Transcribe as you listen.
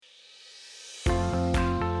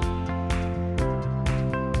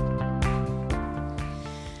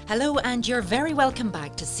Hello, and you're very welcome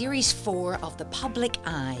back to Series 4 of The Public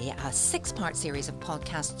Eye, a 6-part series of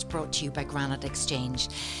podcasts brought to you by Granite Exchange.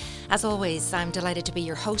 As always, I'm delighted to be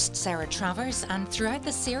your host, Sarah Travers, and throughout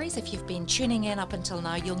this series, if you've been tuning in up until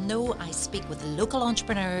now, you'll know I speak with local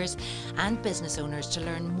entrepreneurs and business owners to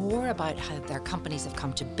learn more about how their companies have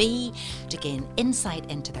come to be, to gain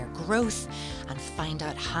insight into their growth, and find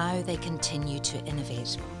out how they continue to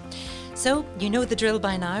innovate. So, you know the drill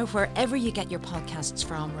by now. Wherever you get your podcasts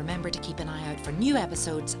from, remember to keep an eye out for new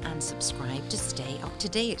episodes and subscribe to stay up to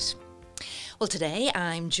date. Well, today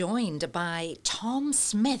I'm joined by Tom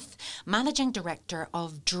Smyth, Managing Director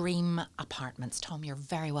of Dream Apartments. Tom, you're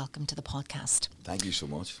very welcome to the podcast. Thank you so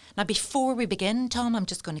much. Now, before we begin, Tom, I'm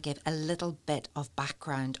just going to give a little bit of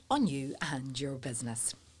background on you and your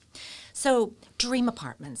business. So, Dream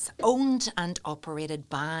Apartments, owned and operated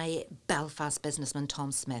by Belfast businessman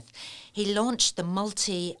Tom Smyth. He launched the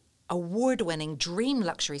multi-award-winning Dream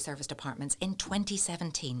Luxury Serviced Apartments in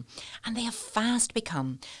 2017, and they have fast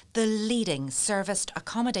become the leading serviced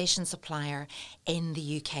accommodation supplier in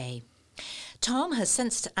the UK. Tom has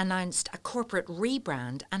since announced a corporate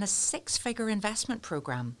rebrand and a 6-figure investment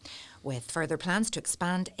programme, with further plans to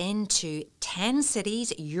expand into 10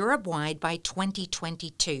 cities Europe-wide by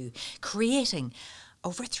 2022, creating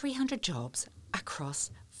over 300 jobs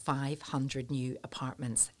across 500 new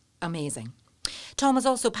apartments. Amazing. Tom is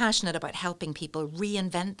also passionate about helping people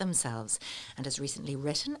reinvent themselves and has recently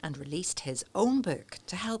written and released his own book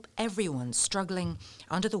to help everyone struggling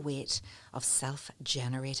under the weight of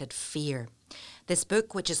self-generated fear. This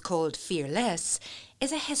book, which is called Fearless,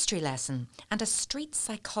 is a history lesson and a street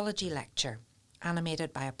psychology lecture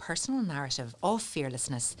animated by a personal narrative of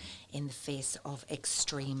fearlessness in the face of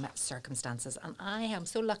extreme circumstances. And I am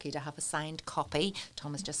so lucky to have a signed copy.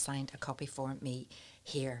 Tom has just signed a copy for me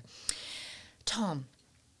here. Tom,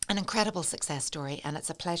 an incredible success story, and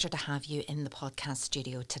it's a pleasure to have you in the podcast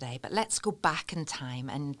studio today. But let's go back in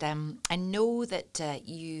time. And I know that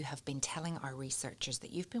you have been telling our researchers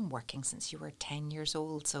that you've been working since you were 10 years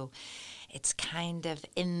old. So it's kind of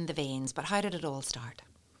in the veins. But how did it all start?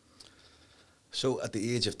 So at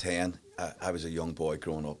the age of 10, I was a young boy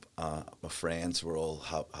growing up. My friends were all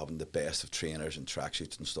having the best of trainers and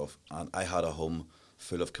tracksuits and stuff. And I had a home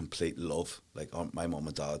full of complete love, like my mum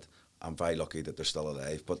and dad. I'm very lucky that they're still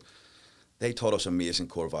alive, but they taught us amazing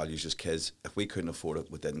core values as kids. If we couldn't afford it,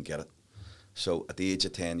 we didn't get it. So at the age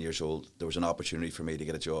of 10 years old, there was an opportunity for me to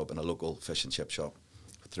get a job in a local fish and chip shop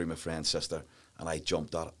through my friend's sister, and I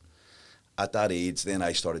jumped at it. At that age, then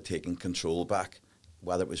I started taking control back,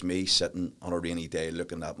 whether it was me sitting on a rainy day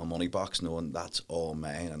looking at my money box knowing that's all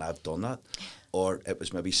mine and I've done that, or it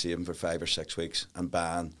was maybe saving for 5 or 6 weeks and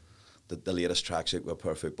buying the latest tracksuit with a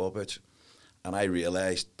pair of football boots. And I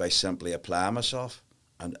realised by simply applying myself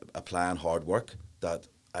and applying hard work that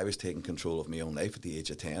I was taking control of my own life at the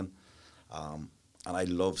age of 10. And I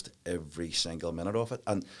loved every single minute of it.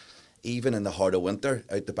 And even in the heart of winter,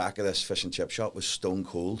 out the back of this fish and chip shop was stone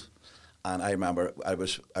cold. And I remember I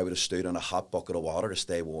would have stood on a hot bucket of water to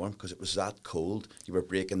stay warm because it was that cold. You were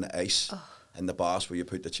breaking the ice in the bath where you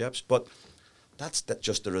put the chips. But that's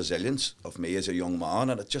just the resilience of me as a young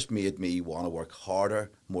man. And it just made me want to work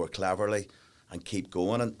harder, more cleverly, and keep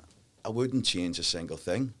going, and I wouldn't change a single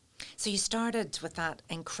thing. So you started with that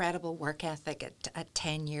incredible work ethic at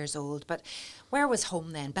 10 years old, but where was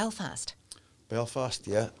home then? Belfast? Belfast,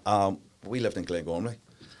 yeah. We lived in Glengormley,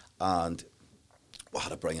 and we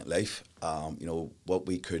had a brilliant life. What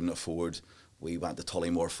we couldn't afford, we went to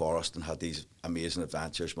Tullymore Forest and had these amazing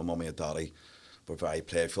adventures. My mummy and daddy were very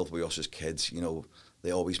playful. We us as kids,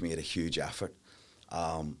 they always made a huge effort.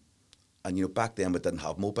 And, back then we didn't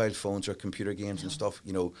have mobile phones or computer games and stuff,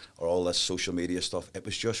 or all this social media stuff. It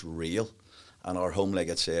was just real. And our home,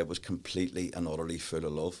 like I'd say, it was completely and utterly full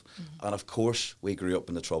of love. Mm-hmm. And, of course, we grew up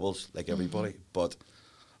in the Troubles, like everybody. But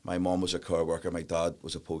my mum was a care worker, my dad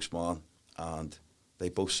was a postman, and they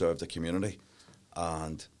both served the community.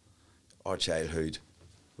 And our childhood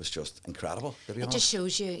was just incredible, to be honest. It just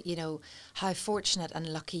shows you, how fortunate and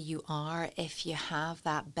lucky you are if you have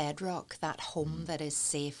that bedrock, that home that is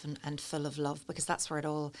safe and full of love, because that's where it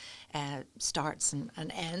all starts and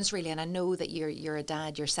ends, really. And I know that you're a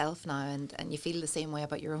dad yourself now, and you feel the same way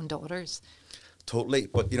about your own daughters. Totally,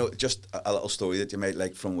 but just a little story that you might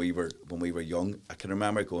like from when we were young. I can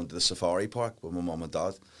remember going to the safari park with my mum and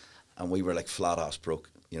dad, and we were like flat ass broke.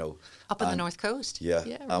 Up on the North Coast. Yeah,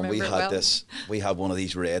 and we had we had one of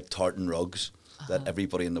these red tartan rugs that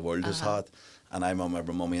everybody in the world has had. And I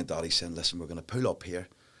remember mummy and daddy saying, listen, we're going to pull up here.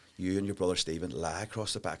 You and your brother Stephen lie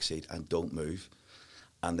across the back seat and don't move.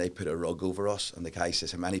 and they put a rug over us, and the guy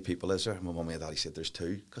says, how many people is there? And my mummy and daddy said, there's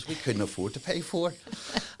 2, because we couldn't afford to pay 4.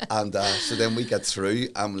 And so then we get through,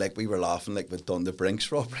 and like we were laughing like we'd done the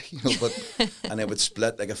Brinks robbery, you know, and it would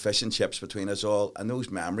split like a fish and chips between us all, and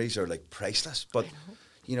those memories are like priceless. But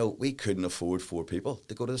you know, we couldn't afford 4 people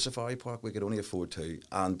to go to the safari park. We could only afford 2,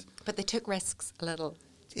 but they took risks a little.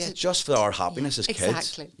 Yeah, just for our happiness as kids,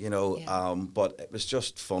 exactly. You know. But it was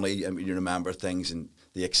just funny. I mean, you remember things and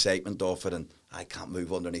the excitement of it, and I can't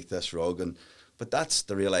move underneath this rug, but that's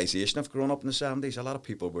the realisation of growing up in the 70s. A lot of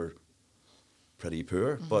people were pretty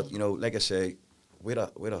poor, but you know, like I say, we had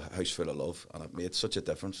a house full of love, and it made such a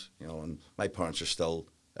difference, you know. And my parents are still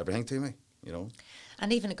everything to me, you know.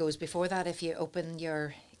 And even it goes before that. If you open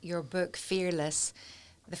your book, Fearless,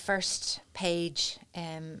 the first page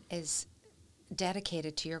is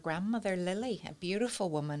dedicated to your grandmother, Lily, a beautiful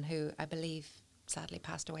woman who I believe sadly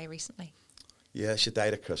passed away recently. Yeah, she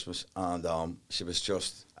died at Christmas, and she was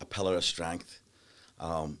just a pillar of strength.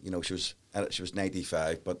 You know, she was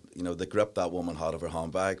 95, but you know, the grip that woman had of her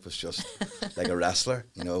handbag was just like a wrestler,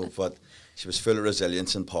 you know. But she was full of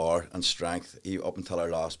resilience and power and strength up until her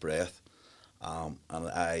last breath. And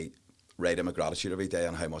I write in my gratitude every day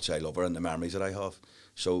on how much I love her and the memories that I have.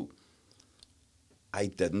 So I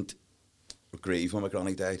didn't grieve when my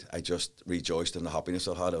granny died. I just rejoiced in the happiness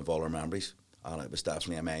I had of all her memories, and it was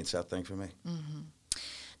definitely a mindset thing for me. Mm-hmm.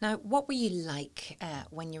 Now, what were you like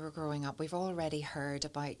when you were growing up? We've already heard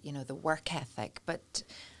about, you know, the work ethic, but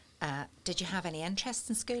did you have any interests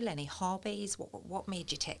in school, any hobbies? What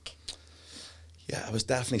made you tick? Yeah, I was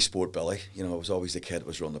definitely sport Billy. You know, I was always the kid that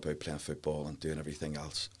was running about playing football and doing everything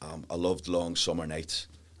else. I loved long summer nights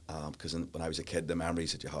because when I was a kid, the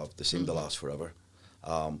memories that you have, they seem to last forever.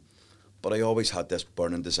 But I always had this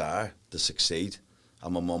burning desire to succeed.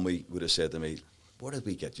 And my mum would have said to me, where did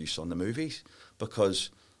we get you, son, the movies?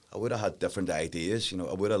 Because I would have had different ideas. You know,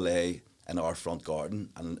 I would have lay in our front garden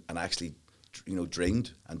and actually, you know,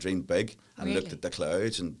 dreamed big and Really? looked at the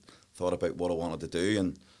clouds and thought about what I wanted to do.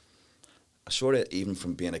 And I sort of, even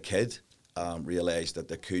from being a kid, realised that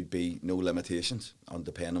there could be no limitations on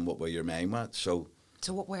depending on what way your mind went. So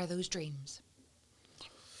what were those dreams?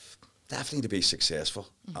 Definitely to be successful.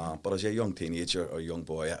 But as a young teenager or young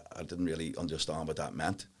boy, I didn't really understand what that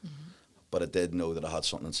meant. But I did know that I had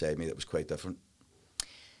something inside me that was quite different.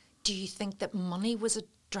 Do you think that money was a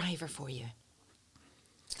driver for you?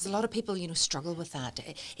 Because a lot of people, you know, struggle with that.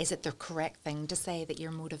 Is it the correct thing to say that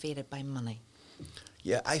you're motivated by money?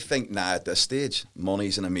 Yeah, I think now at this stage,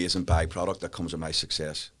 money's an amazing byproduct that comes with my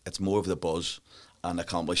success. It's more of the buzz and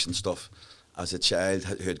accomplishing stuff. As a child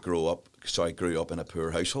who grew up in a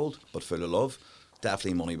poor household, but full of love,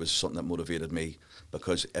 definitely money was something that motivated me,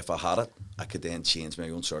 because if I had it, I could then change my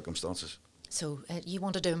own circumstances. So you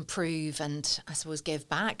wanted to improve and, I suppose, give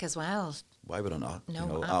back as well. Why would I not? No, you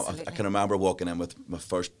know, absolutely. I can remember walking in with my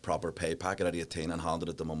first proper pay packet at 18 and handed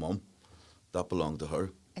it to my mum. That belonged to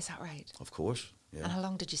her. Is that right? Of course, yeah. And how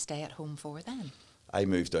long did you stay at home for then? I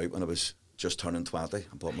moved out when I was just turning 20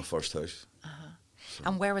 and bought my first house. So.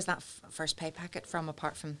 And where was that first pay packet from,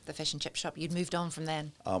 apart from the fish and chip shop? You'd moved on from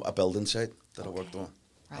then? A building site that I worked on.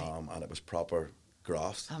 Right. And it was proper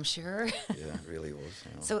graft. I'm sure. Yeah, it really was.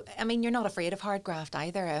 You know. So, I mean, you're not afraid of hard graft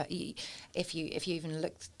either. If you even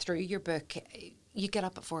look through your book, you get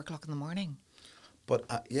up at 4 o'clock in the morning. But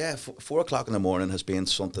 4 o'clock in the morning has been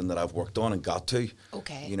something that I've worked on and got to.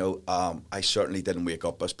 Okay. You know, I certainly didn't wake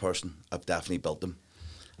up this person. I've definitely built them.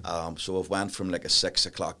 So I've went from like a 6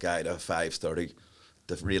 o'clock guy to 5:30.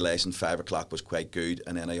 Realising 5 o'clock was quite good,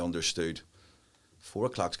 and then I understood 4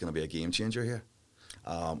 o'clock's going to be a game changer here,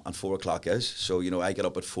 and 4 o'clock is. So you know, I get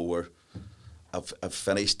up at 4. I've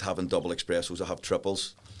finished having double espressos. I have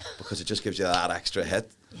triples because it just gives you that extra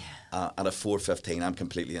hit. Yeah. And at 4:15, I'm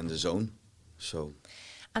completely in the zone. So.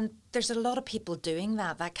 And there's a lot of people doing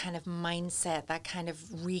that kind of mindset, that kind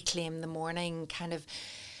of reclaim the morning, kind of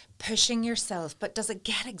pushing yourself. But does it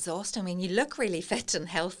get exhausting? I mean, you look really fit and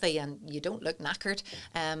healthy and you don't look knackered.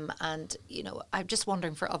 And, you know, I'm just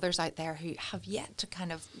wondering for others out there who have yet to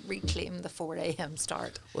kind of reclaim the 4 a.m.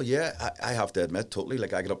 start. Well, yeah, I have to admit, totally.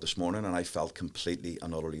 Like, I got up this morning and I felt completely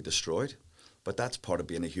and utterly destroyed. But that's part of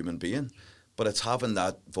being a human being. But it's having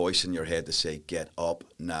that voice in your head to say, get up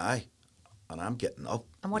now. And I'm getting up.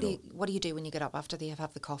 And what do you do when you get up after you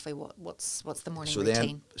have the coffee? What's the morning so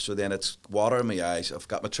routine? Then it's water in my eyes. I've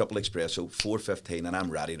got my triple espresso, 4:15, and I'm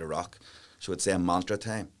ready to rock. So it's then mantra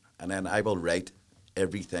time. And then I will write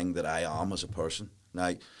everything that I am as a person.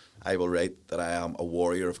 Now, I will write that I am a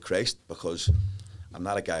warrior of Christ, because I'm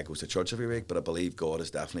not a guy who goes to church every week, but I believe God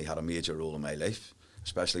has definitely had a major role in my life,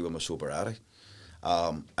 especially with my sobriety.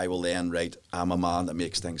 I will then write, I'm a man that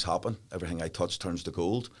makes things happen. Everything I touch turns to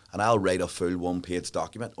gold. And I'll write a full one-page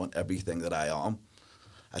document on everything that I am.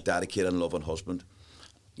 A dedicated and loving husband,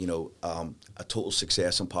 a total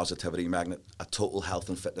success and positivity magnet, a total health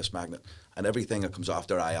and fitness magnet. And everything that comes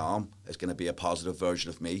after I am is going to be a positive version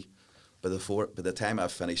of me. By the time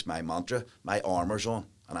I've finished my mantra, my armour's on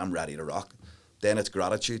and I'm ready to rock. Then it's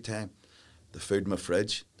gratitude time. The food in my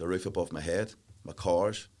fridge, the roof above my head, my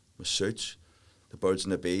cars, my suits, the birds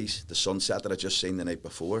and the bees, the sunset that I just seen the night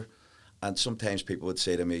before. And sometimes people would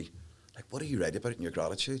say to me, like, what are you writing about in your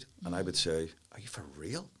gratitude? And I would say, are you for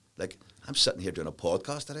real? Like, I'm sitting here doing a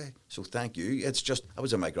podcast today, so thank you. It's just, I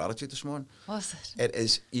was in my gratitude this morning. Was it? It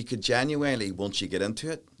is, you could genuinely, once you get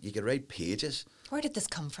into it, you could write pages. Where did this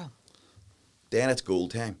come from? Then it's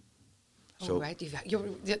gold time. So, right,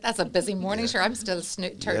 that's a busy morning. Sure, I'm still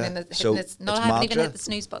turning yeah. I haven't even hit the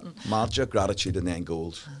snooze button. Mantra, gratitude, and then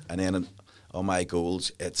goals. And then on my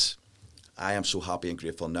goals, it's I am so happy and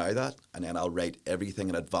grateful now that, and then I'll write everything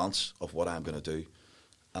in advance of what I'm going to do.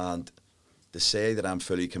 And to say that I'm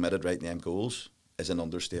fully committed writing them goals is an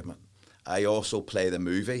understatement. I also play the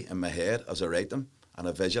movie in my head as I write them, and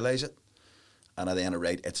I visualise it, and I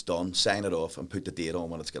write, it's done, sign it off, and put the date on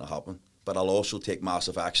when it's going to happen. But I'll also take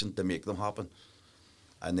massive action to make them happen.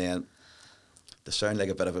 And then, to sound like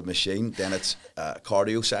a bit of a machine, then it's a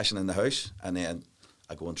cardio session in the house, and then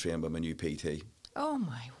I go and train with my new PT. Oh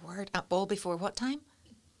my word. All before what time?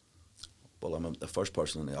 Well, I'm the first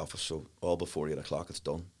person in the office, so all before 8 o'clock it's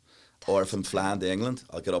done. Or if I'm flying to England,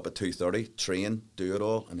 I'll get up at 2:30, train, do it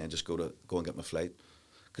all, and then just go and get my flight.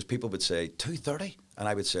 Because people would say, 2:30? And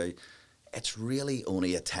I would say, it's really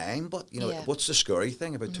only a time, but, what's the scary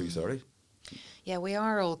thing about 2:30? Yeah, we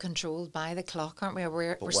are all controlled by the clock, aren't we?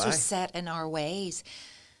 We're so set in our ways.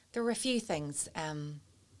 There were a few things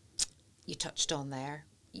you touched on there.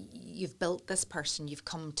 You've built this person. You've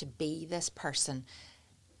come to be this person.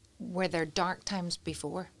 Were there dark times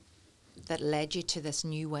before that led you to this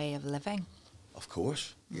new way of living? Of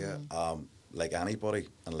course, yeah. Like anybody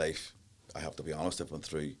in life, I have to be honest, I've went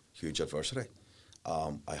through huge adversity.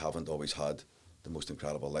 I haven't always had the most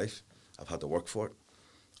incredible life. I've had to work for it.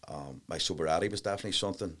 My sobriety was definitely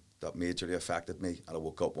something that majorly affected me, and I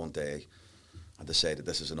woke up one day and decided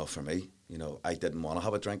this is enough for me. I didn't want to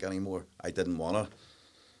have a drink anymore. I didn't want to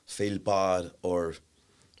feel bad or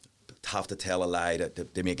have to tell a lie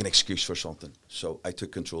to make an excuse for something. So I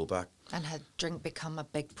took control back. And had drink become a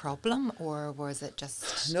big problem, or was it just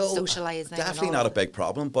socialising? Definitely not a big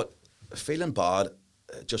problem, but feeling bad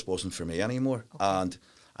just wasn't for me anymore. Okay. And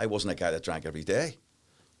I wasn't a guy that drank every day,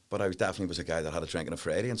 but I definitely was a guy that had a drink on a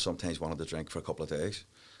Friday and sometimes wanted to drink for a couple of days.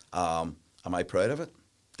 Am I proud of it?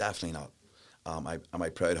 Definitely not. Am I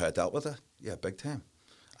proud how I dealt with it? Yeah, big time.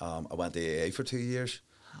 I went to AA for 2 years.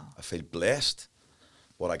 Oh. I feel blessed.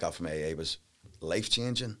 What I got from AA was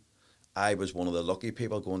life-changing. I was one of the lucky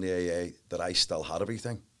people going to AA that I still had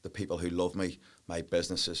everything. The people who love me, my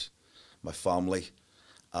businesses, my family.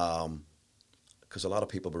 Because a lot of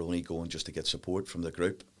people were only going just to get support from the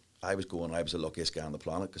group. I was the luckiest guy on the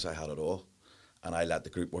planet because I had it all. And I let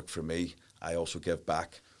the group work for me. I also give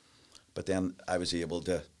back. But then I was able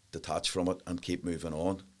to detach from it and keep moving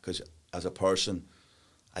on. Because as a person,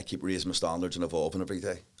 I keep raising my standards and evolving every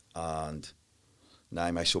day. And now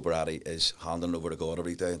my sobriety is handing over to God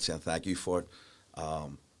every day and saying thank you for it.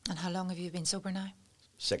 And how long have you been sober now?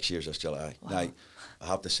 6 years this July. Wow. Now, I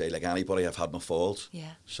have to say, like anybody, I've had my falls.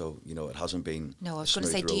 Yeah. So, it hasn't been. No, I was going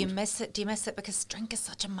to say, do you miss it? Do you miss it? Because drink is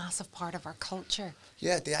such a massive part of our culture.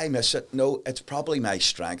 Yeah, do I miss it? No, it's probably my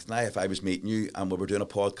strength. Now, if I was meeting you and we were doing a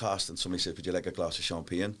podcast and somebody said, would you like a glass of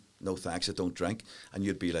champagne? No, thanks, I don't drink. And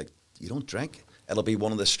you'd be like, you don't drink? It'll be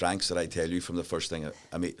one of the strengths that I tell you from the first time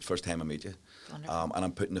I meet you. And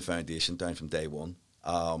I'm putting the foundation down from day one.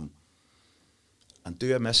 And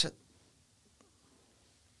do I miss it?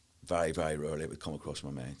 Very, very rarely it would come across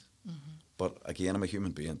my mind. Mm-hmm. But again, I'm a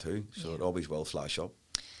human being too, so it always will flash up.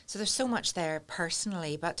 So there's so much there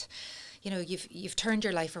personally, but you've turned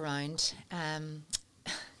your life around.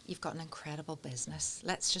 You've got an incredible business.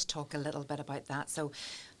 Let's just talk a little bit about that. So,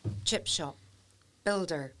 chip shop,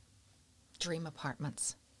 builder, dream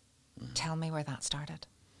apartments. Mm-hmm. Tell me where that started.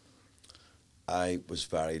 I was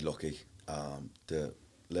very lucky to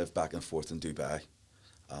live back and forth in Dubai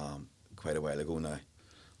quite a while ago now.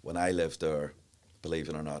 When I lived there, believe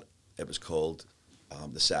it or not, it was called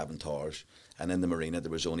the Seven Towers. And in the marina, there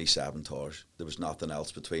was only 7 towers. There was nothing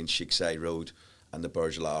else between Sheikh Road and the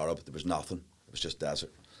Burj Al Arab. There was nothing. It was just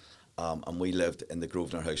desert. And we lived in the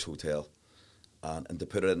Grosvenor House Hotel. And to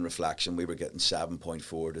put it in reflection, we were getting 7.4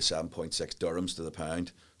 to 7.6 dirhams to the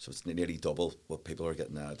pound. So it's nearly double what people are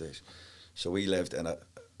getting nowadays. So we lived in a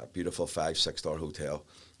beautiful 5-6 star hotel,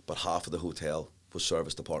 but half of the hotel was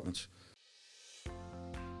service departments.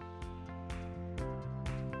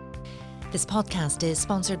 This podcast is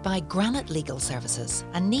sponsored by Granite Legal Services,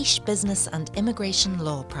 a niche business and immigration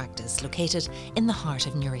law practice located in the heart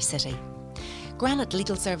of Newry City. Granite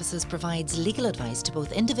Legal Services provides legal advice to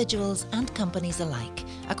both individuals and companies alike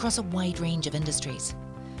across a wide range of industries,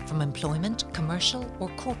 from employment, commercial or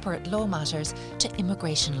corporate law matters to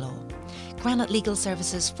immigration law. Granite Legal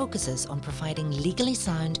Services focuses on providing legally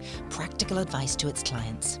sound, practical advice to its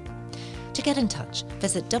clients. To get in touch,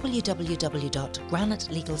 visit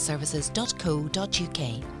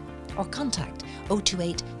www.granitelegalservices.co.uk or contact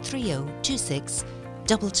 028 3026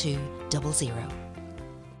 2200.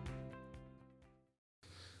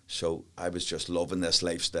 So I was just loving this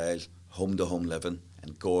lifestyle, home-to-home living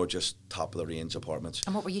in gorgeous, top-of-the-range apartments.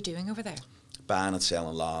 And what were you doing over there? Buying and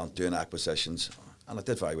selling land, doing acquisitions, and I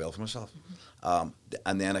did very well for myself.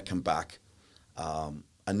 And then I came back, and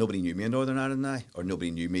nobody knew me in Northern Ireland now, or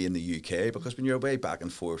nobody knew me in the UK, because when you're away back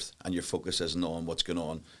and forth and your focus isn't on what's going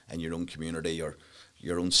on in your own community or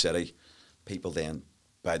your own city, people then,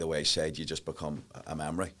 by the wayside, you just become a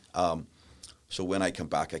memory. So when I come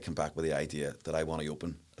back with the idea that I want to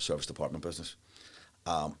open a service department business.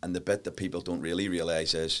 And the bit that people don't really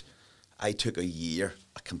realise is I took a year,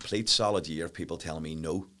 a complete solid year of people telling me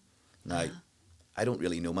no. Now, I don't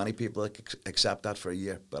really know many people that could accept that for a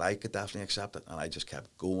year, but I could definitely accept it. And I just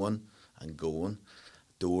kept going and going.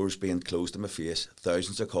 Doors being closed in my face,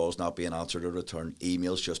 thousands of calls not being answered or returned,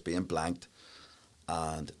 emails just being blanked.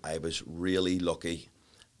 And I was really lucky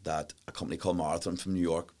that a company called Marathon from New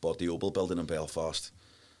York bought the Oval building in Belfast.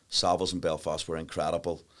 Savills in Belfast were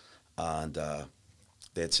incredible. And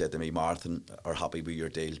they had said to me, Marathon are happy with your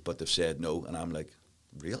deal, but they've said no. And I'm like,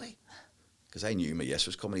 really? Because I knew my yes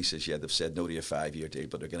was coming. He says, yeah, they've said no to your 5-year deal,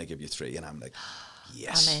 but they're going to give you 3. And I'm like,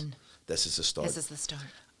 yes, I'm in. This is the start. This is the start.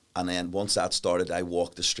 And then once that started, I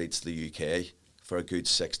walked the streets of the UK for a good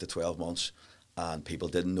 6 to 12 months, and people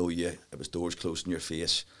didn't know you. It was doors closed in your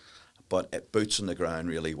face. But boots on the ground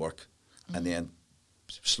really work. And then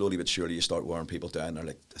slowly but surely you start wearing people down. They're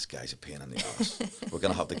like, this guy's a pain in the ass. We're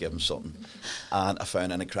going to have to give him something. And I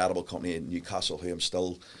found an incredible company in Newcastle who I'm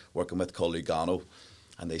still working with called Lugano.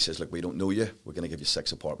 And they says, look, we don't know you. We're going to give you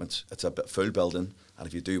 6 apartments. It's a full building. And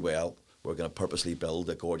if you do well, we're going to purposely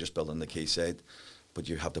build a gorgeous building on the quayside. But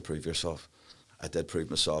you have to prove yourself. I did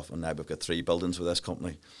prove myself. And now we've got 3 buildings with this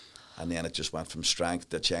company. And then it just went from strength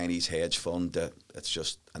to Chinese hedge fund. And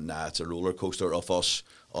now it's a roller coaster of us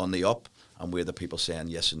on the up. And we're the people saying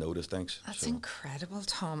yes and no to things. That's incredible,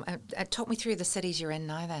 Tom. Talk me through the cities you're in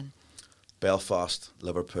now then. Belfast,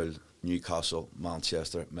 Liverpool, Newcastle,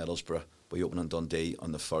 Manchester, Middlesbrough. We open in Dundee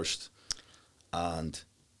on the 1st. And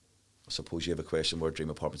I suppose you have a question where Dream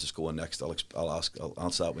Apartments is going next. I'll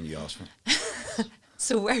answer that when you ask me.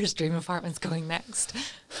 So where's Dream Apartments going next?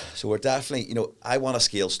 So we're definitely, I want to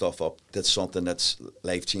scale stuff up. That's something that's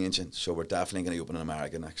life-changing. So we're definitely going to open in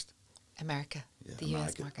America next. America, Yeah, the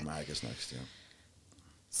US market. America's next, yeah.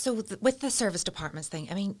 So with the service departments thing,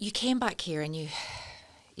 I mean, you came back here and you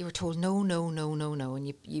were told no,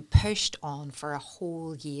 and you pushed on for a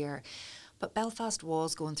whole year. But Belfast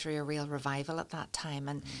was going through a real revival at that time,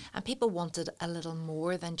 and people wanted a little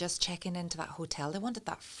more than just checking into that hotel. They wanted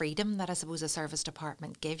that freedom that I suppose a service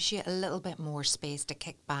department gives you, a little bit more space to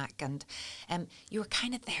kick back. And you were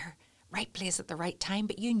kind of there, right place at the right time,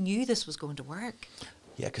 but you knew this was going to work.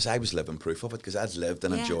 Yeah, because I was living proof of it, because I'd lived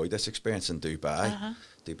and enjoyed this experience in Dubai.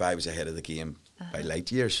 Dubai was ahead of the game by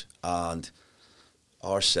light years, and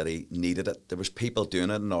our city needed it. There was people doing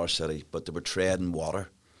it in our city, but they were treading water.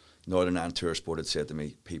 Northern Ireland Tourist Board had said to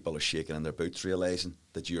me, people are shaking in their boots realising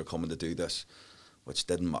that you're coming to do this, which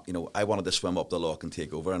didn't, I wanted to swim up the lock and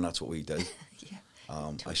take over, and that's what we did.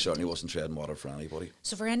 I certainly wasn't treading water for anybody.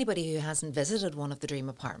 So for anybody who hasn't visited one of the Dream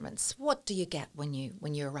Apartments, what do you get when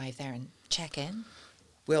you arrive there and check in?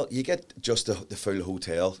 Well, you get just the full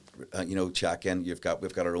hotel, check in. We've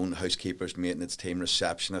got our own housekeepers, maintenance team,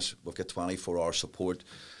 receptionists. We've got 24-hour support.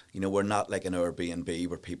 We're not like an Airbnb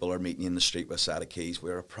where people are meeting you in the street with a set of keys.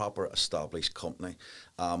 We're a proper established company.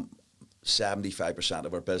 75%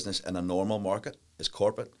 of our business in a normal market is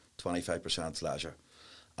corporate, 25% is leisure.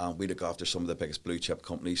 We look after some of the biggest blue chip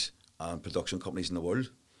companies and production companies in the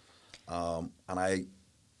world. And I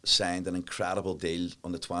signed an incredible deal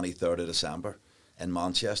on the 23rd of December in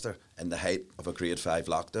Manchester in the height of a grade 5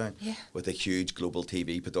 lockdown with a huge global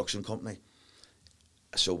TV production company.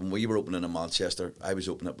 So when we were opening in Manchester, I was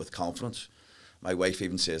opening it with confidence. My wife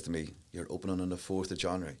even says to me, you're opening on the 4th of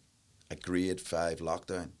January. a grade 5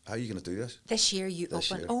 lockdown. How are you going to do this? This year you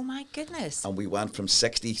This opened. year. Oh my goodness. And we went from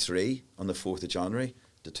 63 on the 4th of January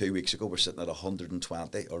to 2 weeks ago. We're sitting at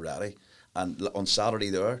 120 already. And on Saturday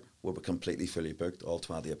there, we were completely fully booked, all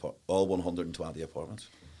 120 apartments.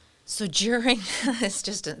 So during, it's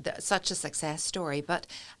just such a success story, but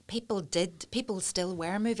people still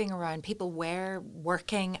were moving around, people were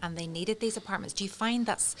working and they needed these apartments. Do you find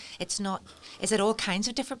is it all kinds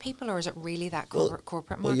of different people, or is it really that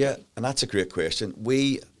corporate market? Well, yeah, and that's a great question.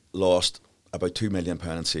 We lost about £2 million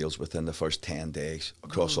in sales within the first 10 days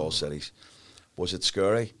across all cities. Was it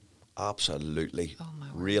scary? Absolutely. Oh, my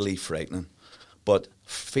word. Really frightening. But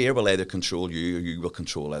fear will either control you or you will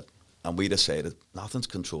control it. And we decided nothing's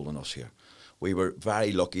controlling us here. We were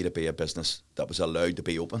very lucky to be a business that was allowed to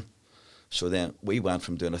be open. So then we went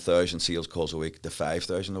from doing 1,000 sales calls a week to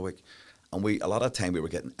 5,000 a week. And a lot of time we were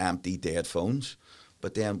getting empty, dead phones.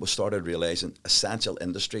 But then we started realising essential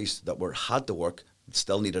industries that had to work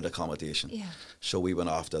still needed accommodation. Yeah. So we went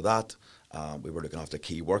after that. We were looking after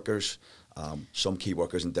key workers. Some key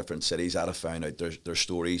workers in different cities that have found out their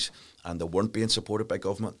stories and they weren't being supported by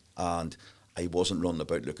government. And I wasn't running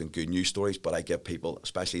about looking good news stories, but I give people,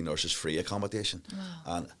 especially nurses, free accommodation.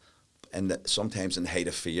 Wow. And sometimes in the height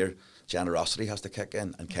of fear, generosity has to kick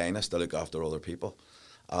in and kindness to look after other people.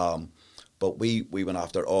 But we went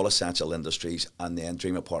after all essential industries, and then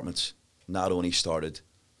Dream Apartments not only started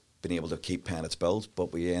being able to keep paying its bills,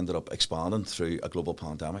 but we ended up expanding through a global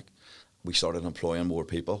pandemic. We started employing more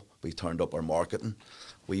people. We turned up our marketing.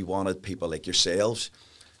 We wanted people like yourselves,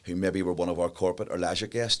 who maybe were one of our corporate or leisure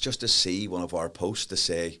guests, just to see one of our posts to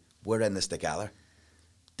say, we're in this together.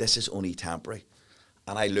 This is only temporary.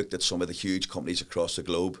 And I looked at some of the huge companies across the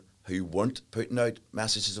globe who weren't putting out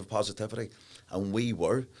messages of positivity, and we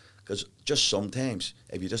were. Because just sometimes,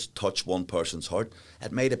 if you just touch one person's heart,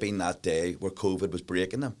 it might have been that day where COVID was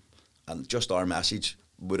breaking them, and just our message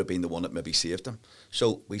would have been the one that maybe saved them.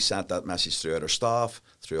 So we sent that message throughout our staff,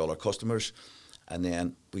 through all our customers, and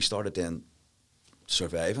then we started then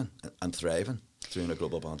surviving and thriving during a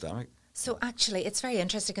global pandemic. So actually, it's very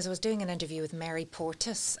interesting because I was doing an interview with Mary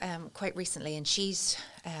Portis quite recently, and she's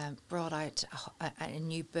brought out a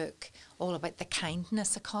new book all about the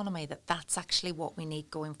kindness economy, that's actually what we need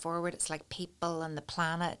going forward. It's like people and the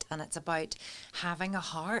planet, and it's about having a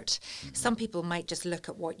heart. Mm-hmm. Some people might just look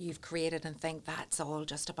at what you've created and think that's all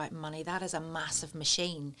just about money. That is a massive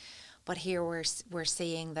machine. But here we're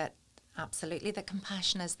seeing that absolutely the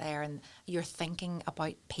compassion is there, and you're thinking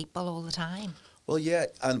about people all the time. Well, yeah,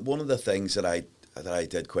 and one of the things that I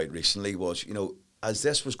did quite recently was, as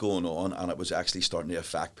this was going on and it was actually starting to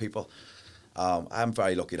affect people, I'm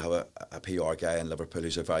very lucky to have a PR guy in Liverpool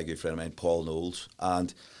who's a very good friend of mine, Paul Knowles,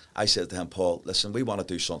 and I said to him, Paul, listen, we want to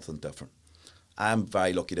do something different. I'm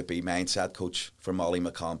very lucky to be mindset coach for Molly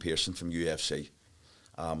McCann-Pearson from UFC.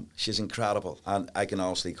 She's incredible, and I can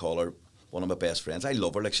honestly call her one of my best friends. I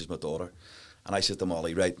love her like she's my daughter. And I said to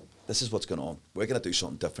Molly, right, this is what's going on. We're going to do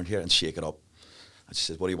something different here and shake it up. And she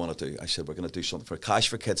said, what do you want to do? I said, we're going to do something for Cash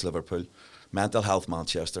for Kids Liverpool, Mental Health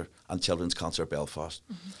Manchester, and Children's Cancer Belfast.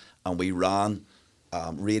 Mm-hmm. And we ran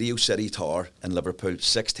Radio City Tower in Liverpool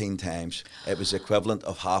 16 times. It was the equivalent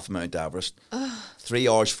of half Mount Everest. 3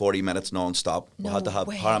 hours, 40 minutes non-stop. We had to have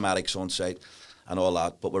paramedics on site and all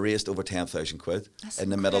that. But we raised over 10,000 quid in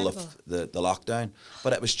the middle of the lockdown.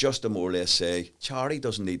 But it was just to more or less say, charity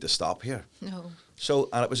doesn't need to stop here. No. So,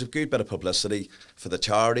 and it was a good bit of publicity for the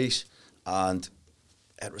charities, and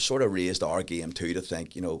it sort of raised our game too to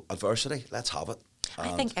think, adversity, let's have it. I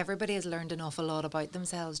think everybody has learned an awful lot about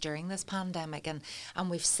themselves during this pandemic, and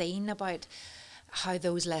we've seen about how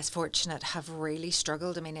those less fortunate have really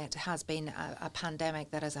struggled. I mean, it has been a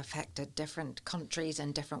pandemic that has affected different countries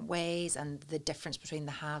in different ways, and the difference between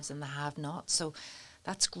the haves and the have-nots. So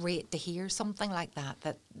that's great to hear something like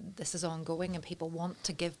that this is ongoing and people want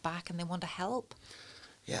to give back and they want to help.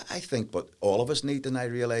 Yeah, I think, but all of us need to now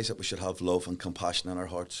realise that we should have love and compassion in our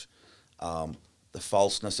hearts. The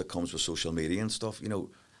falseness that comes with social media and stuff,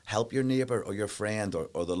 help your neighbour or your friend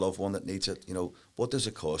or the loved one that needs it. What does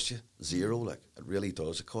it cost you? Zero, it really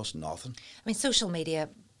does. It costs nothing. I mean, social media,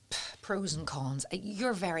 pros and cons.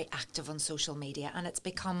 You're very active on social media, and it's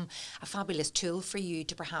become a fabulous tool for you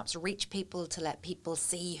to perhaps reach people, to let people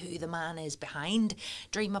see who the man is behind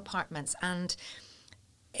Dream Apartments. And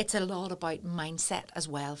it's a lot about mindset as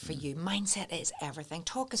well for you. Mindset is everything.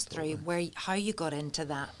 Talk us through how you got into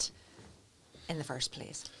that in the first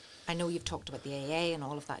place. I know you've talked about the AA and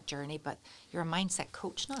all of that journey, but you're a mindset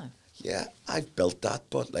coach now. Yeah, I've built that,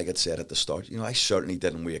 but like I said at the start, I certainly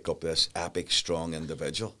didn't wake up this epic, strong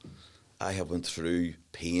individual. I have went through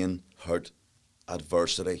pain, hurt,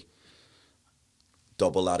 adversity,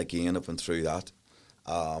 double that again. I've went through that.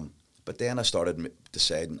 But then I started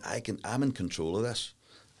deciding I'm in control of this.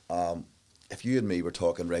 If you and me were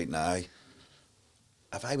talking right now,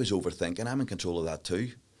 if I was overthinking, I'm in control of that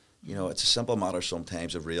too. You know, it's a simple matter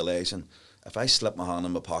sometimes of realising if I slip my hand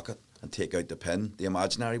in my pocket and take out the pin, the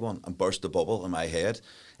imaginary one, and burst the bubble in my head,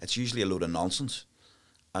 it's usually a load of nonsense.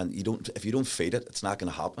 And if you don't feed it, it's not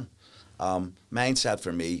going to happen. Mindset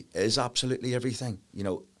for me is absolutely everything. You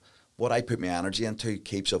know, what I put my energy into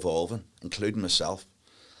keeps evolving, including myself.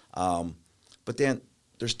 But then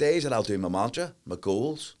there's days that I'll do my mantra, my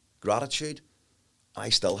goals, gratitude. I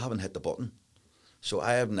still haven't hit the button. So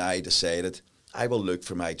I have now decided I will look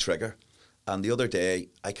for my trigger. And the other day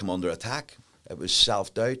I come under attack. It was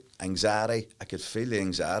self-doubt, anxiety. I could feel the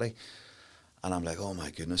anxiety. And I'm like, oh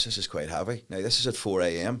my goodness, this is quite heavy. Now this is at 4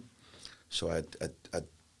 a.m. So I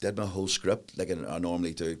did my whole script like I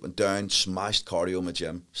normally do. Went down, smashed cardio in my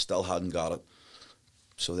gym, still hadn't got it.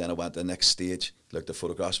 So then I went to the next stage, looked at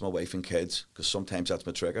photographs of my wife and kids, because sometimes that's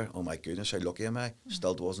my trigger. Oh my goodness, how lucky am I?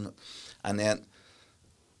 Still wasn't it? And then,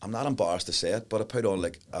 I'm not embarrassed to say it, but I put on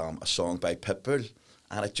like a song by Pitbull,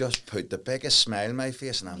 and it just put the biggest smile on my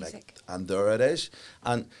face, and I'm like, and there it is.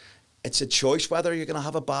 And it's a choice whether you're going to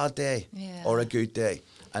have a bad day or a good day.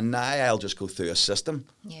 And now I'll just go through a system.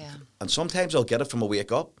 Yeah. And sometimes I'll get it from a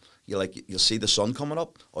wake up. You'll see the sun coming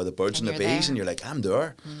up or the birds and the bees there. And you're like, I'm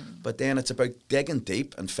there. But then it's about digging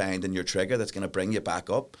deep and finding your trigger that's going to bring you back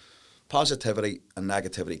up. Positivity and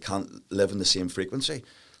negativity can't live in the same frequency.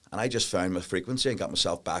 And I just found my frequency and got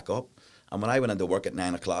myself back up. And when I went into work at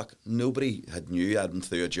 9 o'clock, nobody had knew I'd been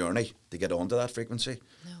through a journey to get onto that frequency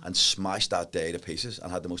and smashed that day to pieces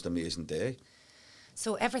and had the most amazing day.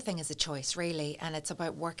 So everything is a choice, really, and it's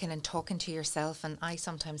about working and talking to yourself. And I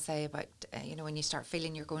sometimes say about, when you start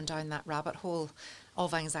feeling you're going down that rabbit hole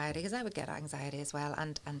of anxiety, because I would get anxiety as well,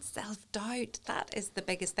 and self-doubt, that is the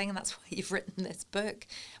biggest thing, and that's why you've written this book.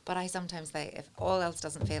 But I sometimes say, if all else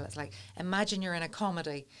doesn't fail, it's like, imagine you're in a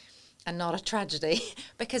comedy and not a tragedy,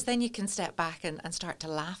 because then you can step back and start to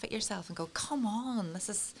laugh at yourself and go, come on,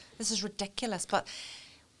 this is ridiculous. But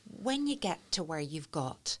when you get to where you've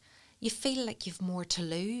got, you feel like you've more to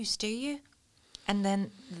lose, do you? And then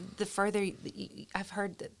the further, I've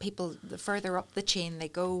heard that people, the further up the chain they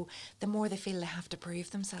go, the more they feel they have to prove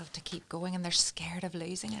themselves to keep going, and they're scared of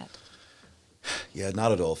losing it. Yeah,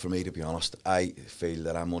 not at all for me, to be honest. I feel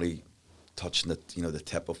that I'm only touching the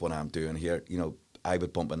tip of what I'm doing here. You know, I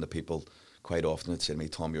would bump into people quite often and say to me,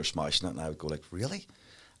 Tom, you're smashing it. And I would go like, really?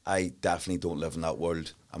 I definitely don't live in that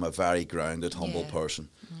world. I'm a very grounded, humble person.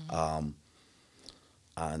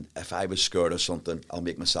 And if I was scared of something, I'll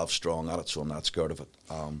make myself strong at it, so I'm not scared of it.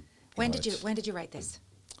 When did you write this?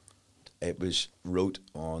 It was wrote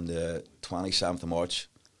on the 27th of March,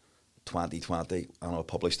 2020, and I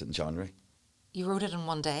published it in January. You wrote it in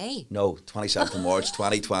one day? No, 27th of March,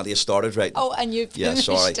 2020, I started writing. Oh, and you finished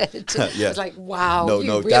it. Yeah. I was like, wow, no,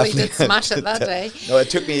 you really definitely. did smash it that day. No, it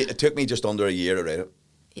took me just under a year to write it.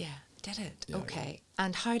 Yeah, did it? Yeah, okay. Yeah.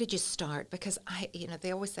 And how did you start? Because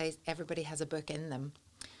they always say everybody has a book in them.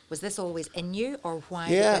 Was this always in you, or why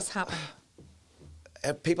did this happen?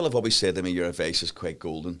 People have always said to me, your advice is quite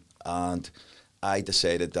golden. And I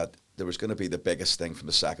decided that there was going to be the biggest thing from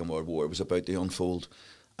the Second World War. It was about to unfold.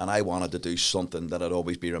 And I wanted to do something that I'd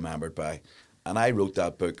always be remembered by. And I wrote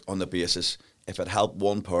that book on the basis, if it helped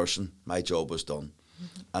one person, my job was done.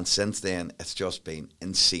 Mm-hmm. And since then, it's just been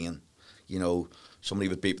insane. You know, somebody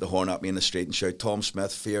would beep the horn at me in the street and shout, Tom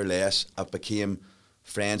Smyth, fearless. I became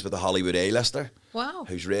friends with a Hollywood A-lister. Wow.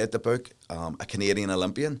 Who's read the book, a Canadian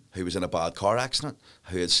Olympian who was in a bad car accident,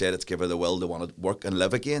 who had said it's given her the will to want to work and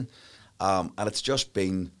live again. And it's just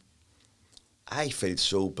been, I feel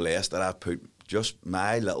so blessed that I've put just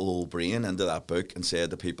my little old brain into that book and said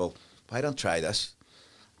to people, why don't try this?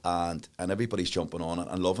 And everybody's jumping on it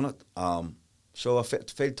and loving it. So I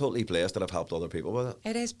feel totally blessed that I've helped other people with it.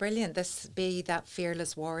 It is brilliant. Be that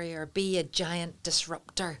fearless warrior, be a giant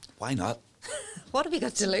disruptor. Why not? What have you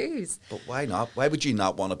got to lose? But why not? Why would you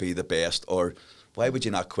not want to be the best? Or why would you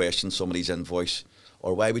not question somebody's invoice?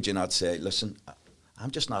 Or why would you not say, listen, I'm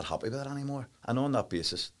just not happy with it anymore. And on that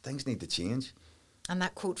basis, things need to change. And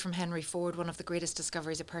that quote from Henry Ford, one of the greatest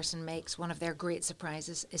discoveries a person makes, one of their great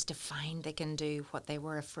surprises, is to find they can do what they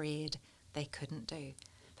were afraid they couldn't do.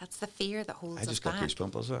 That's the fear that holds us back. I just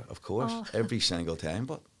got goosebumps there, of course, every single time.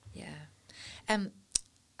 But yeah.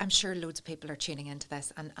 I'm sure loads of people are tuning into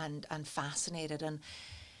this and fascinated and,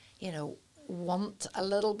 want a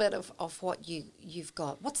little bit of what you've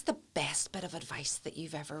got. What's the best bit of advice that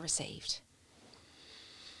you've ever received?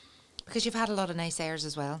 Because you've had a lot of naysayers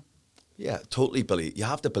as well. Yeah, totally believe. You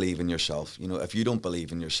have to believe in yourself. You know, if you don't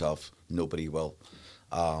believe in yourself, nobody will.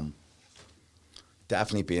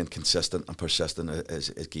 Definitely being consistent and persistent is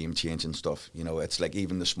game-changing stuff. You know, it's like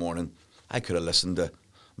even this morning, I could have listened to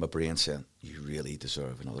my brain saying, you really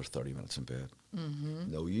deserve another 30 minutes in bed. Mm-hmm.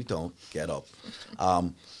 No, you don't. Get up.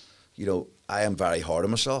 You know, I am very hard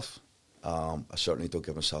on myself. I certainly don't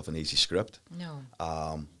give myself an easy script. No.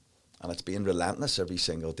 And it's being relentless every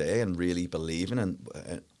single day and really believing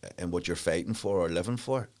in what you're fighting for or living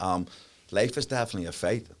for. Life is definitely a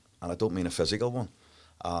fight, and I don't mean a physical one.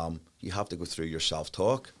 You have to go through your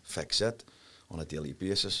self-talk, fix it on a daily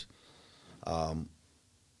basis.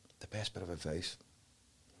 The best bit of advice,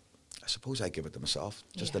 I suppose I give it to myself,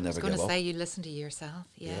 just to never give up. I was going to say, you listen to yourself,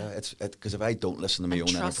 Yeah, it's because if I don't listen to my own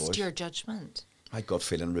inner voice... trust your judgment. My gut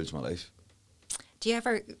feeling rules my life. Do you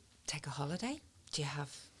ever take a holiday? Do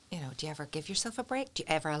you ever give yourself a break? Do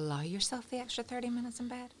you ever allow yourself the extra 30 minutes in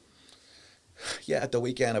bed? Yeah, at the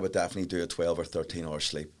weekend I would definitely do a 12 or 13 hour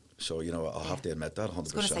sleep. So, you know, I'll have to admit that 100%. I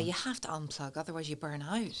was going to say, you have to unplug, otherwise you burn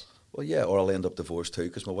out. Well, yeah, or I'll end up divorced too,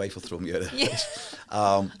 because my wife will throw me out of the house.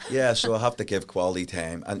 Yeah, so I have to give quality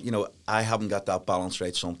time. And, you know, I haven't got that balance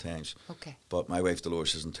right sometimes. Okay. But my wife,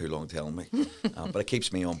 Dolores, isn't too long telling me. But it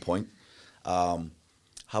keeps me on point.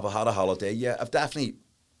 Have I had a holiday? Yeah, I've definitely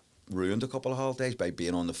ruined a couple of holidays by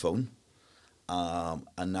being on the phone.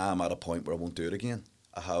 And now I'm at a point where I won't do it again.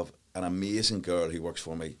 I have an amazing girl who works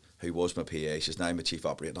for me, who was my PA. She's now my Chief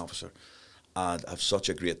Operating Officer. And I have such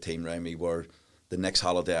a great team around me where the next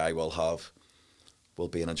holiday I will have will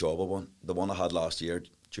be an enjoyable one. The one I had last year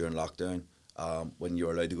during lockdown, when you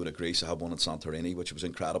were allowed to go to Greece, I had one in Santorini, which was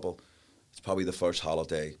incredible. It's probably the first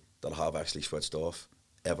holiday that I have actually switched off,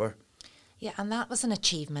 ever. Yeah, and that was an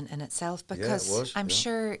achievement in itself, because yeah, it was, I'm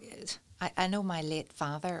sure, I know my late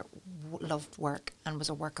father loved work and was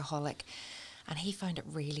a workaholic, and he found it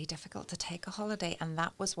really difficult to take a holiday, and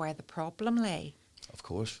that was where the problem lay. Of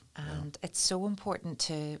course. And it's so important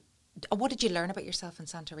to... What did you learn about yourself in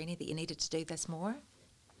Santorini that you needed to do this more?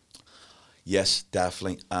 Yes,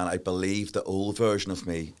 definitely. And I believe the old version of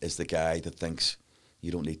me is the guy that thinks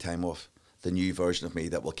you don't need time off. The new version of me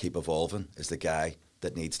that will keep evolving is the guy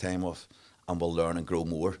that needs time off and will learn and grow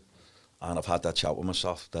more. And I've had that chat with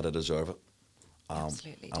myself that I deserve it.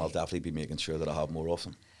 Absolutely. And I'll definitely be making sure that I have more of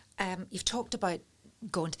them. You've talked about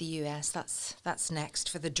going to the US. That's next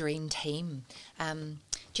for the dream team.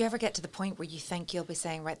 Do you ever get to the point where you think you'll be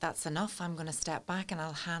saying, right, that's enough, I'm going to step back and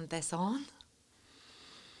I'll hand this on?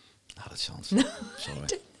 Not a chance. Sorry.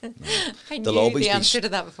 No. I knew the answer to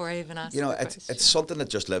that before I even asked. You know, it's something that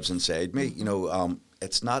just lives inside me. You know,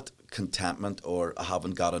 it's not contentment or I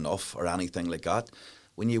haven't got enough or anything like that.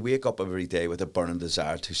 When you wake up every day with a burning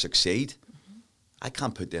desire to succeed, I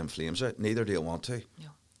can't put them flames out. Neither do I want to. No.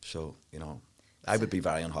 So, you know, I would be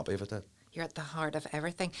very unhappy if I did. You're at the heart of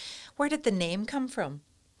everything. Where did the name come from?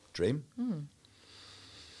 Dream?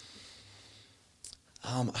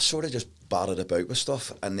 I sort of just batted about with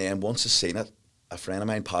stuff, and then once I seen it, a friend of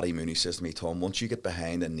mine, Paddy Mooney, says to me, Tom, once you get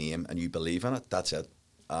behind a name and you believe in it, that's it.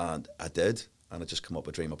 And I did, and I just come up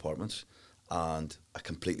with Dream Apartments, and I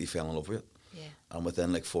completely fell in love with it. Yeah. And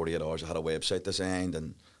within like 48 hours, I had a website designed,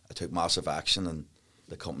 and I took massive action, and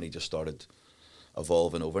the company just started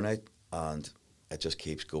evolving overnight, and it just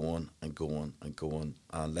keeps going and going and going.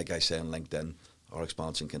 And like I say on LinkedIn, our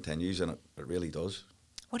expansion continues, and it really does.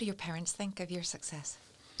 What do your parents think of your success?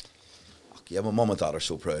 Yeah, my mum and dad are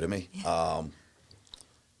so proud of me. Yeah.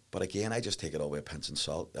 But again, I just take it all with a pinch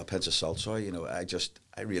of salt. Sorry, you know,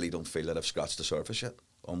 I really don't feel that I've scratched the surface yet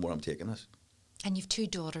on where I'm taking this. And you've two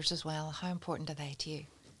daughters as well. How important are they to you?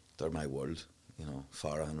 They're my world. You know,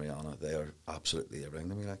 Farah and Rihanna, they are absolutely everything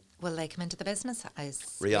to me. Like, will they come into the business?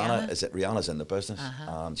 Rihanna's in the business,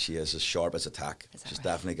 Uh-huh. and she is as sharp as a tack. She's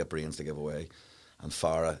definitely got brains to give away. And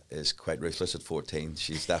Farah is quite ruthless at 14.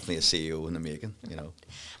 She's definitely a CEO in the making, you know.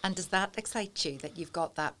 And does that excite you, that you've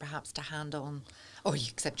got that perhaps to hand on? Or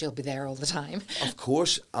except you'll be there all the time. Of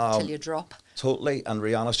course. Till you drop. Totally. And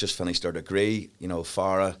Rihanna's just finished her degree. You know,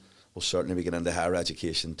 Farah will certainly be getting into higher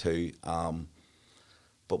education too.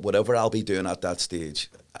 But whatever I'll be doing at that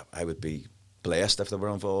stage, I would be blessed if they were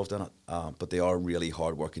involved in it. But they are really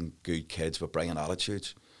hard-working, good kids with brilliant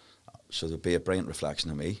attitudes. So they'd be a brilliant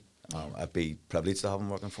reflection of me. I'd be privileged to have them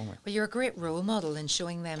working for me. Well, you're a great role model in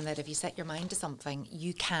showing them that if you set your mind to something,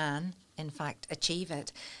 you can, in fact, achieve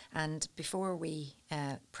it. And before we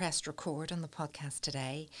pressed record on the podcast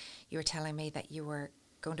today, you were telling me that you were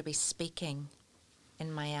going to be speaking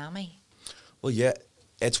in Miami. Well, yeah,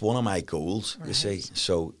 it's one of my goals, Right. you see.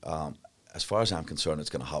 So as far as I'm concerned, it's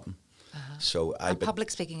going to happen. Uh-huh. So public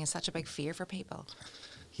speaking is such a big fear for people.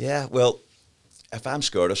 Yeah, well, if I'm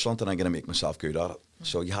scared of something, I'm going to make myself good at it.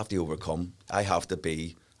 So you have to overcome. I have to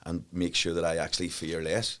be and make sure that I actually fear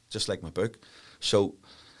less, just like my book. So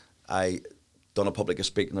I done a public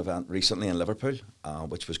speaking event recently in Liverpool,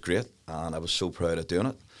 which was great, and I was so proud of doing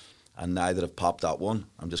it. And now that I've popped that one,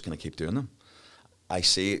 I'm just going to keep doing them. I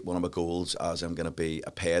see one of my goals as I'm going to be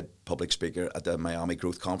a paid public speaker at the Miami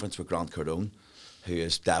Growth Conference with Grant Cardone, who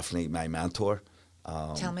is definitely my mentor.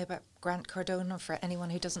 Tell me about Grant Cardone, or for anyone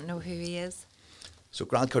who doesn't know who he is. So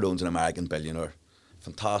Grant Cardone's an American billionaire,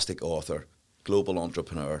 fantastic author, global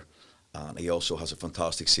entrepreneur, and he also has a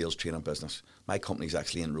fantastic sales training business. My company's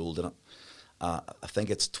actually enrolled in it. I think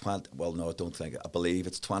it's I believe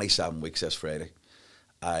it's 27 weeks this Friday.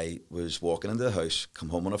 I was walking into the house, come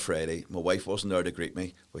home on a Friday. My wife wasn't there to greet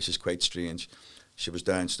me, which is quite strange. She was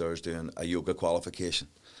downstairs doing a yoga qualification,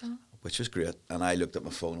 which was great. And I looked at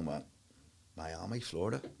my phone and went, Miami,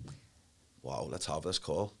 Florida? Wow, let's have this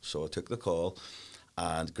call. So I took the call,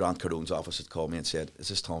 and Grant Cardone's office had called me and said, is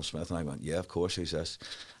this Tom Smyth? And I went, yeah, of course, who's this?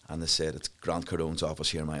 And they said, it's Grant Cardone's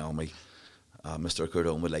office here in Miami. Mr.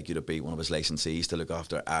 Cardone would like you to be one of his licensees to look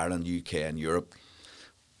after Ireland, UK and Europe.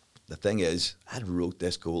 The thing is, I wrote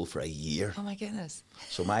this goal for a year. Oh my goodness.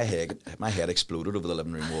 So my head exploded over the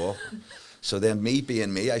living room wall. So then me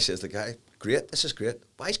being me, I says to the guy, great, this is great.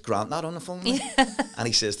 Why is Grant not on the phone with me? And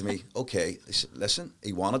he says to me, okay, listen,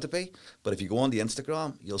 he wanted to be, but if you go on the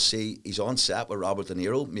Instagram, you'll see he's on set with Robert De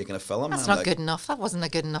Niro making a film. That's not good enough. That wasn't a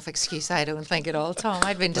good enough excuse, I don't think at all, Tom.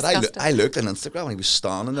 I'd been But disgusted. I looked on Instagram and he was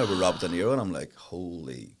standing there with Robert De Niro, and I'm like,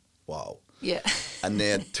 holy wow. Yeah. And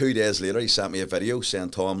then 2 days later, he sent me a video saying,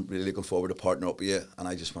 Tom, really looking forward to partnering up with you. And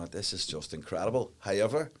I just went, this is just incredible.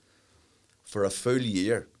 However, for a full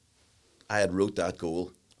year, I had wrote that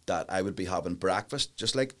goal that I would be having breakfast,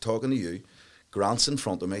 just like talking to you. Grant's in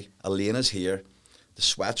front of me. Elena's here. The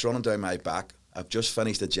sweat's running down my back. I've just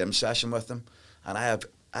finished a gym session with him. And I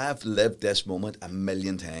have lived this moment a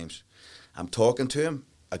million times. I'm talking to him,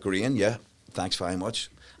 agreeing, yeah, thanks very much.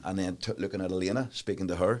 And then looking at Elena, speaking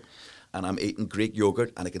to her. And I'm eating Greek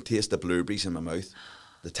yogurt, and I can taste the blueberries in my mouth.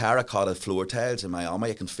 The terracotta floor tiles in Miami,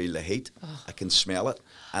 I can feel the heat. I can smell it.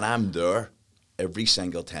 And I'm there every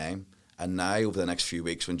single time. And now, over the next few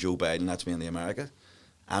weeks, when Joe Biden lets me in the America,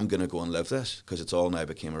 I'm going to go and live this, because it's all now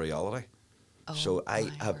became a reality. So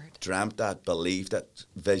I have dreamt that, believed it,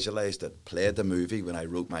 visualised it, played the movie when I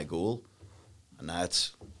wrote my goal. And now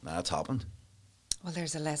it's happened. Well,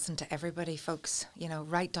 there's a lesson to everybody, folks. You know,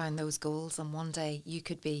 write down those goals, and one day you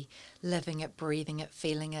could be living it, breathing it,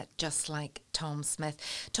 feeling it, just like Tom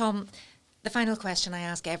Smyth. Tom, the final question I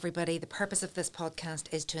ask everybody, the purpose of this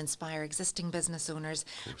podcast is to inspire existing business owners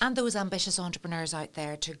and those ambitious entrepreneurs out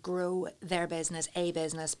there to grow their business, a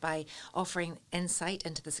business, by offering insight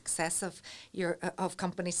into the success of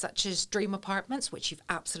companies such as Dream Apartments, which you've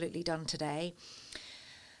absolutely done today.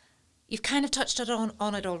 You've kind of touched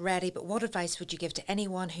on it already, but what advice would you give to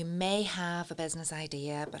anyone who may have a business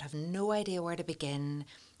idea but have no idea where to begin,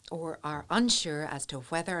 or are unsure as to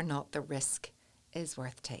whether or not the risk is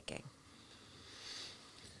worth taking?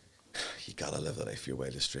 You got to live the life your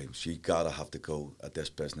wildest dreams. You got to have to go at this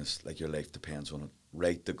business like your life depends on it.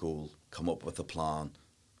 Write the goal, come up with a plan.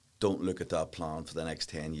 Don't look at that plan for the next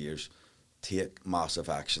 10 years. Take massive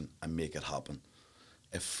action and make it happen.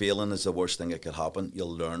 If failing is the worst thing that could happen,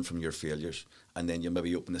 you'll learn from your failures, and then you'll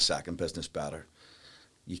maybe open the second business better.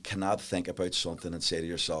 You cannot think about something and say to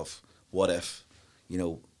yourself, what if? You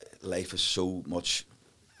know, life is so much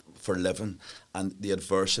for living, and the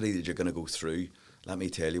adversity that you're going to go through, let me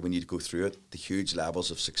tell you, when you go through it, the huge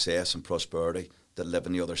levels of success and prosperity that live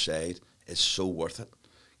on the other side is so worth it.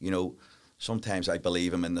 You know, sometimes I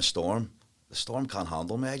believe I'm in the storm. The storm can't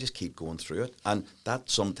handle me. I just keep going through it. And that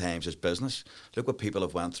sometimes is business. Look what people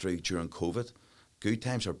have went through during COVID. Good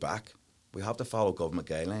times are back. We have to follow government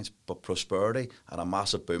guidelines, but prosperity and a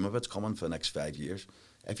massive boom of it's coming for the next 5 years.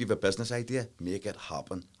 If you have a business idea, make it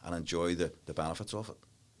happen and enjoy the benefits of it.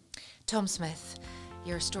 Tom Smyth,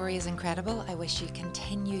 your story is incredible. I wish you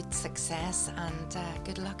continued success and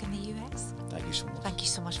good luck in the US. Thank you so much. Thank you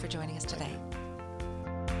so much for joining us today.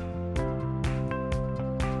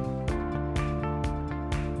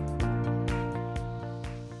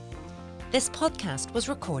 This podcast was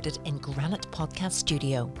recorded in Granite Podcast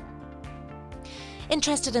Studio.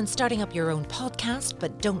 Interested in starting up your own podcast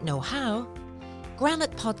but don't know how?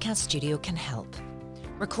 Granite Podcast Studio can help.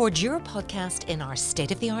 Record your podcast in our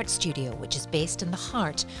state-of-the-art studio, which is based in the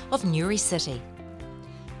heart of Newry City.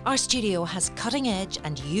 Our studio has cutting-edge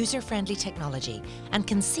and user-friendly technology and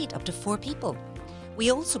can seat up to 4 people.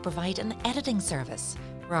 We also provide an editing service,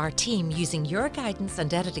 for our team using your guidance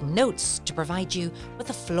and editing notes to provide you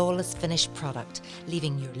with a flawless finished product,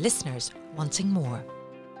 leaving your listeners wanting more.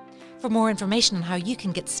 For more information on how you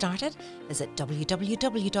can get started, visit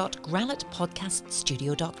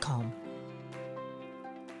www.granitepodcaststudio.com.